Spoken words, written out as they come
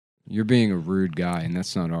You're being a rude guy, and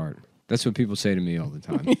that's not art. That's what people say to me all the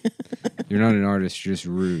time. You're not an artist, you're just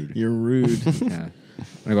rude. You're rude. Yeah.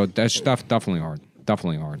 I go, that stuff definitely hard.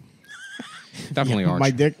 Definitely hard. Definitely hard. My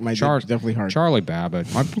dick definitely hard. Charlie Babbitt.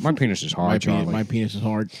 My penis is hard, Charlie. My penis is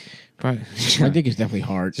hard. But, My dick is definitely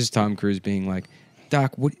hard. Just Tom Cruise being like,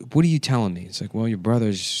 Doc, what are you telling me? It's like, well, your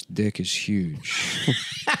brother's dick is huge.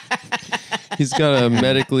 He's got a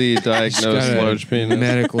medically diagnosed large penis.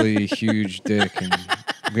 Medically huge dick, and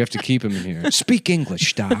we have to keep him in here. Speak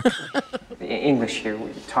English, Doc. English here. You're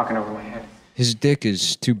talking over my head. His dick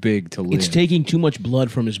is too big to live. It's taking too much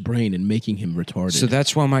blood from his brain and making him retarded. So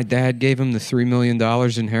that's why my dad gave him the $3 million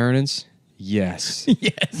inheritance? Yes.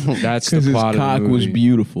 Yes. That's the plot his cock of the movie. was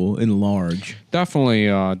beautiful and large. Definitely.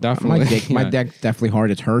 My dick definitely hard.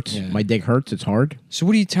 It hurts. Yeah. My dick hurts. It's hard. So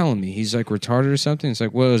what are you telling me? He's like retarded or something? It's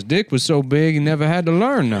like, well, his dick was so big he never had to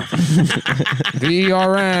learn nothing.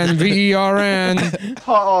 V-E-R-N, V-E-R-N.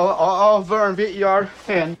 Oh, Vern,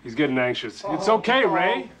 V-E-R-N. He's getting anxious. It's okay,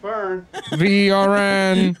 Ray. Vern.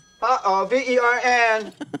 V-E-R-N.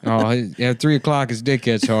 V-E-R-N. Oh, at 3 o'clock his dick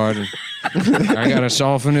gets hard. I gotta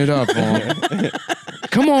soften it up for him.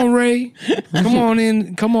 Come on, Ray. Come on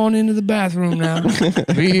in. Come on into the bathroom now.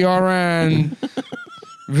 V-E-R-N.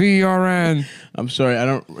 V-E-R-N. I'm sorry.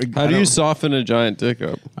 How do you soften a giant dick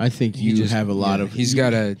up? I think you have a lot of. He's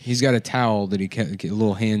got a towel that a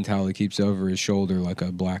little hand towel that keeps over his shoulder like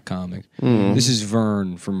a black comic. This is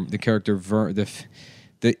Vern from the character Vern,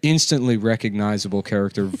 the instantly recognizable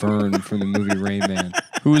character Vern from the movie Rain Man.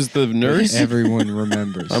 Who is the nurse? Everyone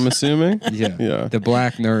remembers. I'm assuming. Yeah. The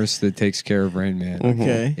black nurse that takes care of Rain Man.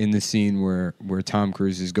 Okay. In the scene where Tom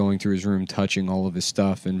Cruise is going through his room touching all of his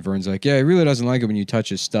stuff, and Vern's like, yeah, he really doesn't like it when you touch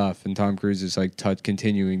his stuff, and Tom Cruise is like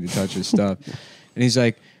continuing to touch his stuff. And he's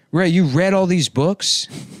like, Ray, you read all these books?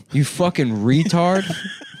 You fucking retard?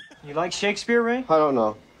 You like Shakespeare, Ray? I don't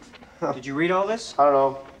know. Did you read all this? I don't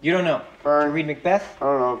know. You don't know. Vern. Did you read Macbeth? I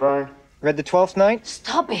don't know, Vern. Read The Twelfth Night?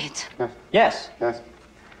 Stop it. Yes. Yes.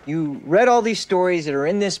 You read all these stories that are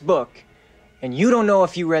in this book, and you don't know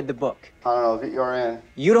if you read the book. I don't know, V-E-R-N.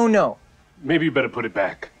 You don't know. Maybe you better put it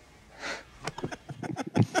back.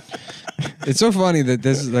 It's so funny that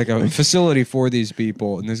this is like a facility for these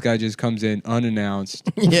people, and this guy just comes in unannounced.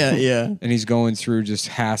 Yeah. And he's going through just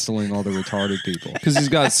hassling all the retarded people. Because he's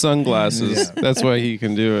got sunglasses. Yeah. That's why he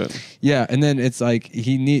can do it. Yeah, and then it's like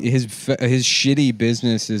his shitty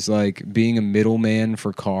business is like being a middleman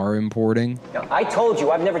for car importing. Now, I told you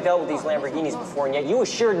I've never dealt with these Lamborghinis before, and yet you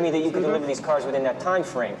assured me that you could deliver these cars within that time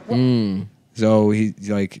frame. So he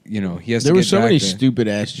like, he has to get There were so many back there. stupid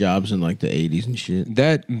ass jobs in like the 80s and shit.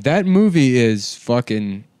 That movie is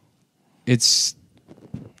fucking, it's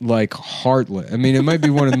like heartless. I mean, it might be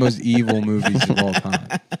one of the most evil movies of all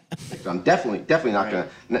time. I'm definitely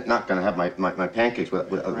not gonna have my pancakes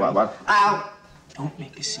with Ow! Don't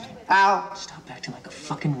make a scene. Ow! Stop acting like a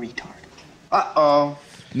fucking retard. Uh-oh.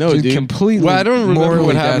 No, dude. Completely. Well, I don't remember morally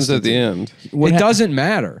what happens at destitute. the end. It doesn't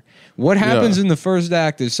matter. What happens in the first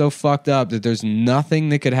act is so fucked up that there's nothing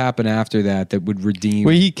that could happen after that would redeem.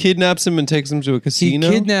 Where he kidnaps him and takes him to a He casino?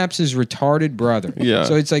 kidnaps his retarded brother. Yeah.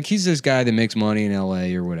 So it's like he's this guy that makes money in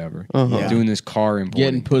L.A. or whatever, doing this car importing.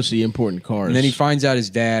 Getting pussy, importing cars. And then he finds out his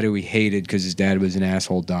dad, who he hated because his dad was an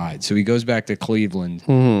asshole, died. So he goes back to Cleveland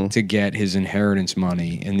to get his inheritance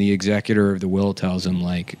money. And the executor of the will tells him,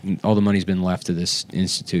 like, all the money's been left to this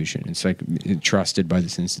institution. It's like trusted by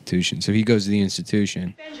this institution. So he goes to the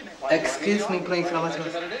institution. Excuse me, please.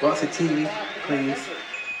 What's the TV, please?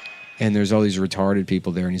 And there's all these retarded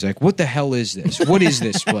people there. And he's like, what the hell is this? What is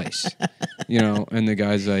this place? And the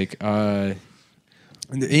guy's like,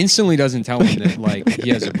 instantly doesn't tell him that like he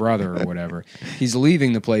has a brother or whatever. He's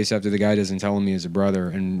leaving the place after the guy doesn't tell him he has a brother,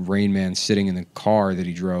 and Rain Man's sitting in the car that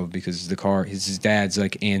he drove because the car is his dad's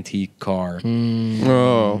like antique car.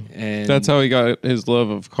 Oh, and that's how he got his love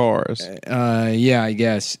of cars. Yeah, I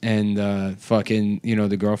guess. And fucking,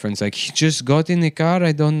 the girlfriend's like, he just got in the car.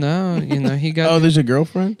 I don't know. He got. Oh, there's a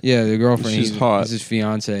girlfriend? Yeah, the girlfriend. She's hot. He's his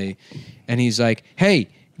fiance, and he's like, hey.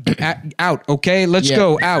 Out, okay? Let's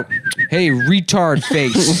go out. Hey, retard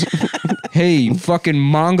face. Hey, fucking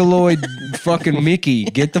mongoloid fucking Mickey.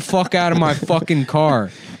 Get the fuck out of my fucking car.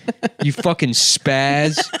 You fucking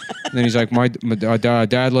spaz. And then he's like, my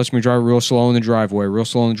dad lets me drive real slow in the driveway.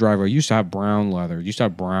 I used to have brown leather.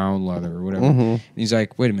 Or whatever. And he's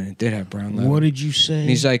like, wait a minute. It did have brown leather. What did you say? And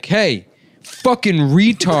he's like, hey, fucking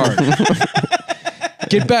retard.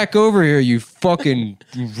 Get back over here, you fucking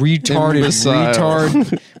retarded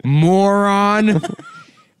retard moron. And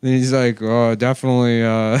he's like, oh, definitely.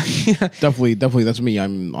 Definitely, that's me.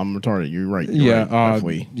 I'm retarded. You're right. You're right.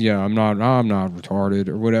 Definitely. Yeah, I'm not retarded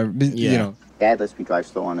or whatever. But, Dad lets me drive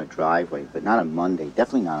slow on the driveway, but not on Monday.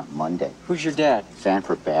 Definitely not on Monday. Who's your dad?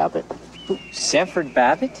 Sanford Babbitt. Sanford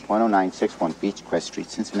Babbitt? 10961 Beachcrest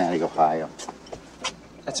Street, Cincinnati, Ohio.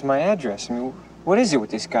 That's my address. I mean, what is it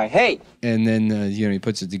with this guy? Hey! And then, he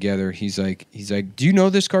puts it together. He's like, do you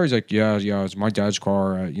know this car? He's like, yeah, it's my dad's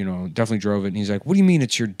car. Definitely drove it. And he's like, what do you mean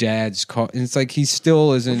it's your dad's car? And it's like, he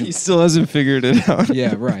still hasn't figured it out.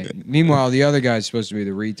 Yeah, right. Meanwhile, the other guy's supposed to be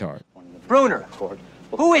the retard. Bruner!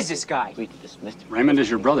 Who is this guy? Raymond is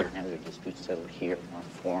your brother. Dispute settled here on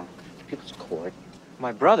forum. People's court.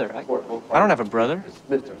 My brother? I don't have a brother.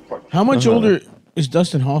 How much older is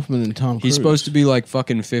Dustin Hoffman than Tom Cruise? He's supposed to be like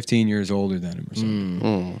fucking 15 years older than him or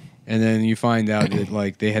something. And then you find out that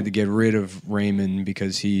like they had to get rid of Raymond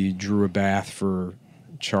because he drew a bath for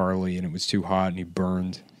Charlie and it was too hot and he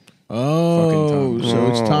burned. Oh, so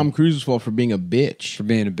it's Tom Cruise's fault for being a bitch. For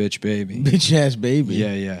being a bitch baby. Bitch ass baby.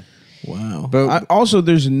 Yeah. Wow. But also,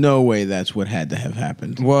 there's no way that's what had to have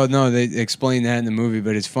happened. Well, no, they explain that in the movie,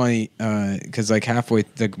 but it's funny because like halfway,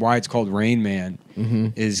 why it's called Rain Man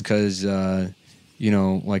is because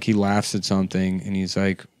like he laughs at something and he's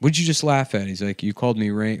like, "What'd you just laugh at?" He's like, "You called me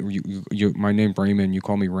Rain. My name's Raymond. You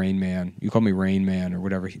call me Rain Man. You call me Rain Man or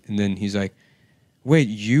whatever." And then he's like, "Wait,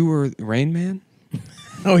 you were Rain Man?"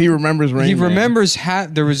 Oh, he remembers Rain Man. He remembers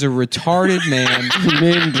there was a retarded man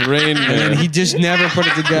named Rain Man. And then he just never put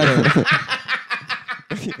it together.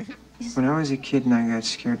 When I was a kid and I got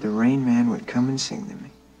scared, the Rain Man would come and sing to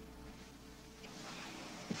me.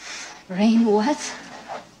 Rain what?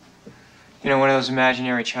 You know, one of those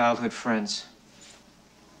imaginary childhood friends.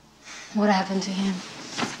 What happened to him?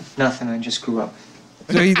 Nothing, I just grew up.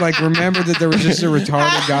 So he remembered that there was just a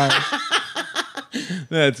retarded guy.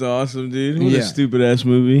 That's awesome, dude. What a stupid ass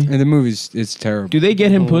movie. And the movie's terrible. Do they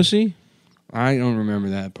get him pussy? I don't remember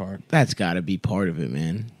that part. That's got to be part of it,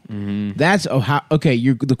 man. That's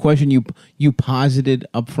the question you posited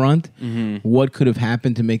up front. What could have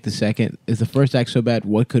happened to make the second? Is the first act so bad?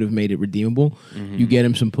 What could have made it redeemable? You get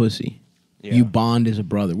him some pussy. Yeah. You bond as a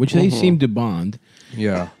brother, which they seem to bond.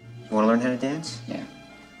 Yeah. You want to learn how to dance? Yeah.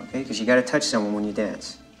 Okay, because you got to touch someone when you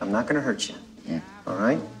dance. I'm not going to hurt you. Yeah. All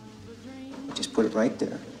right? Just put it right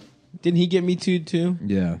there. Didn't he get me too?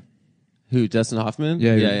 Yeah. Who, Dustin Hoffman?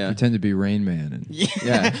 Yeah. Pretend to be Rain Man. And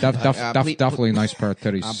definitely a nice pair of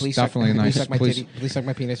titties. Definitely a nice. Please suck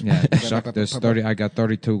my penis. Yeah, suck. There's 30. I got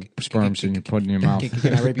 32 sperms and you put in your mouth.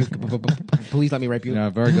 Can I rape you? Please let me rape you. Yeah,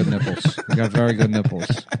 very good nipples. You got very good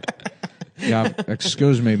nipples. Yeah,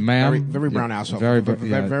 excuse me, ma'am. Very brown asshole. Very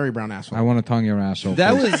brown asshole. I want to tongue your asshole.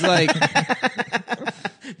 That was like.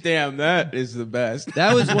 Damn, that is the best.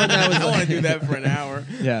 That was one that was. I want to do that for an hour.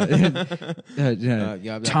 Yeah.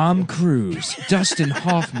 Tom Cruise, Dustin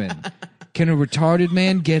Hoffman. Can a retarded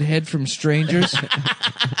man get head from strangers?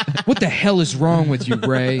 What the hell is wrong with you,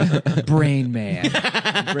 Ray? Brain Man.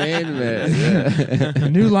 Brain Man. Yeah.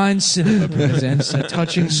 New Line Cinema presents a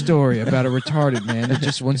touching story about a retarded man that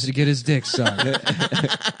just wants to get his dick sucked.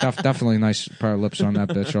 Definitely a nice pair of lips on that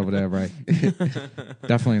bitch over there, Ray.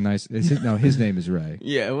 Definitely a nice. His name is Ray.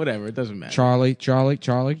 Yeah, whatever. It doesn't matter. Charlie.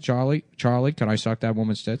 Can I suck that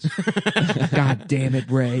woman's tits? God damn it,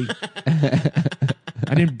 Ray.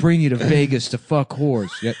 I didn't bring you to Vegas to fuck whores.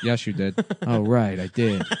 Yes, you did. Oh, right, I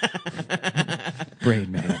did.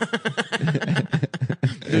 Brain Man.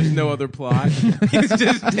 There's no other plot. He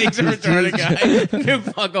just takes a retarded guy to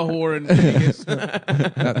fuck a whore in Vegas.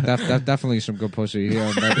 That's definitely some good pussy here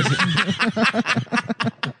in Vegas.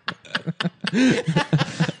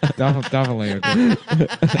 Definitely a good.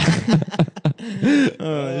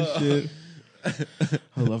 Oh, shit.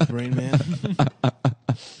 I love Brain Man.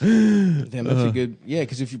 Damn, that's a good. Yeah,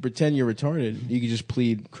 because if you pretend you're retarded, you can just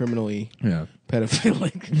plead criminally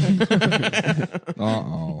pedophilic.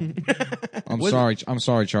 I'm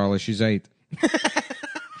sorry, Charlie. She's 8.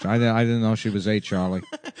 I didn't know she was 8, Charlie.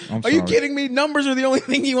 I'm sorry. Are you kidding me? Numbers are the only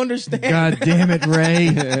thing you understand. God damn it,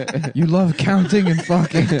 Ray. You love counting and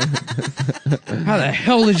fucking. How the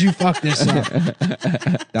hell did you fuck this up?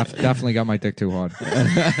 Definitely got my dick too hard.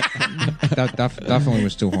 Definitely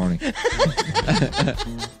was too horny.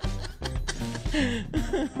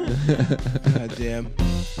 God damn.